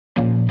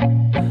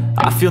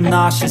I feel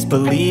nauseous,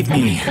 believe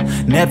me.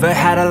 Never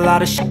had a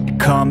lot of shit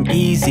come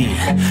easy.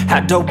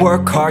 Had to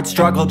work hard,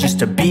 struggle just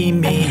to be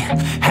me.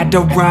 Had to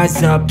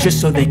rise up just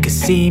so they could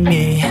see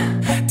me.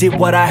 Did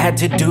what I had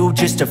to do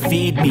just to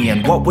feed me.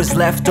 And what was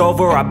left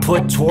over I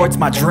put towards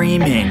my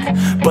dreaming.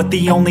 But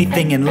the only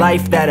thing in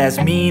life that has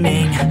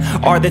meaning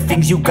are the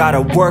things you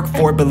gotta work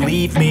for,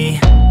 believe me.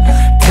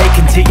 Take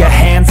into your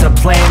hands a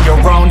plan. Your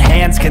own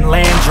hands can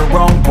land your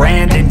own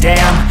brand. And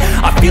damn,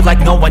 I feel like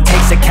no one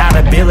takes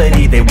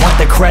accountability. They want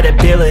the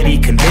credibility,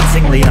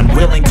 convincingly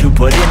unwilling to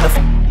put in the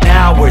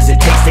hours it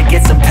takes to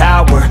get some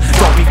power.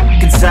 Don't be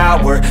f***ing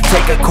sour.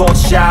 Take a cold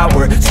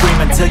shower. Scream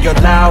until you're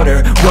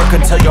louder. Work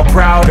until you're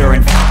prouder.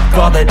 And f***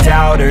 all the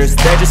doubters,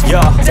 they're just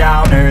your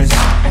downers.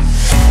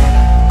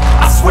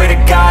 I swear to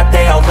God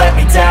they all let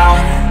me down.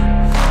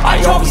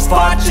 I always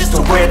fought just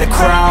to wear the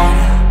crown.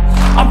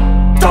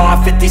 I'm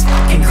off at these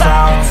fucking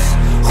clowns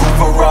who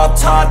were all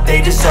taught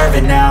they deserve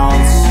an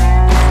ounce.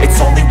 It's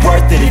only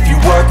worth it if you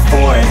work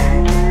for it.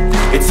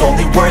 It's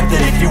only worth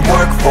it if you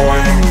work for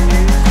it.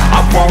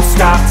 I won't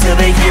stop till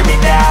they hear me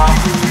now.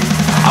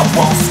 I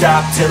won't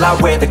stop till I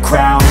wear the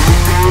crown.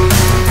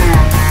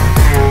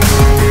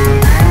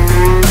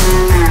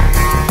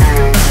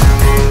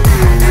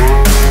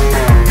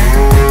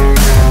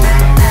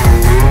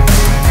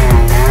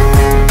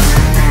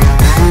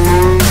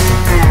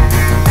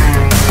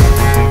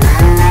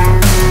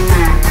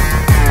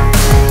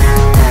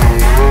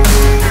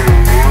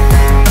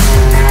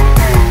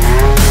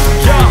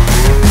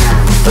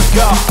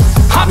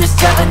 I'm just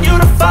telling you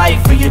to fight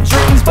for your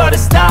dreams, but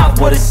it's not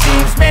what it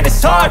seems. Man,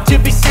 it's hard to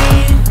be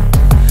seen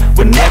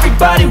when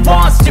everybody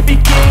wants to be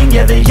king.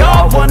 Yeah, they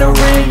all wanna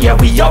ring, yeah,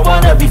 we all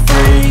wanna be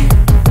free.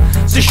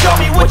 So show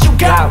me what you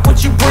got,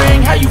 what you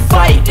bring, how you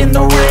fight in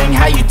the ring,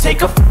 how you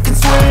take a fucking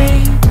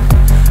swing.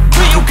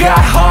 Do you got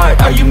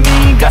heart, are you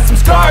mean? Got some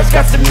scars,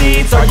 got some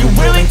needs, are you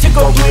willing to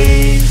go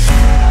bleed?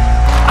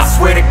 I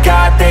swear to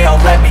God they all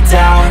let me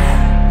down.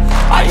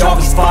 I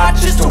always fought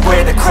just to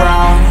wear the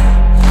crown.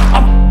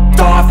 I'm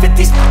off at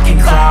these fucking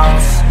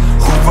clowns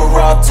who were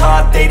all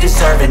taught they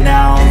deserve an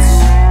ounce.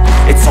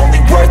 It's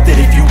only worth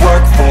it if you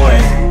work for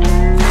it.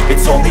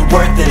 It's only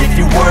worth it if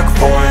you work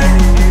for it.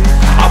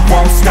 I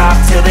won't stop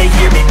till they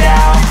hear me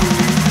now.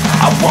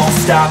 I won't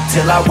stop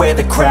till I wear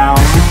the crown.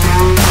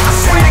 I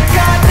swear to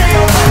God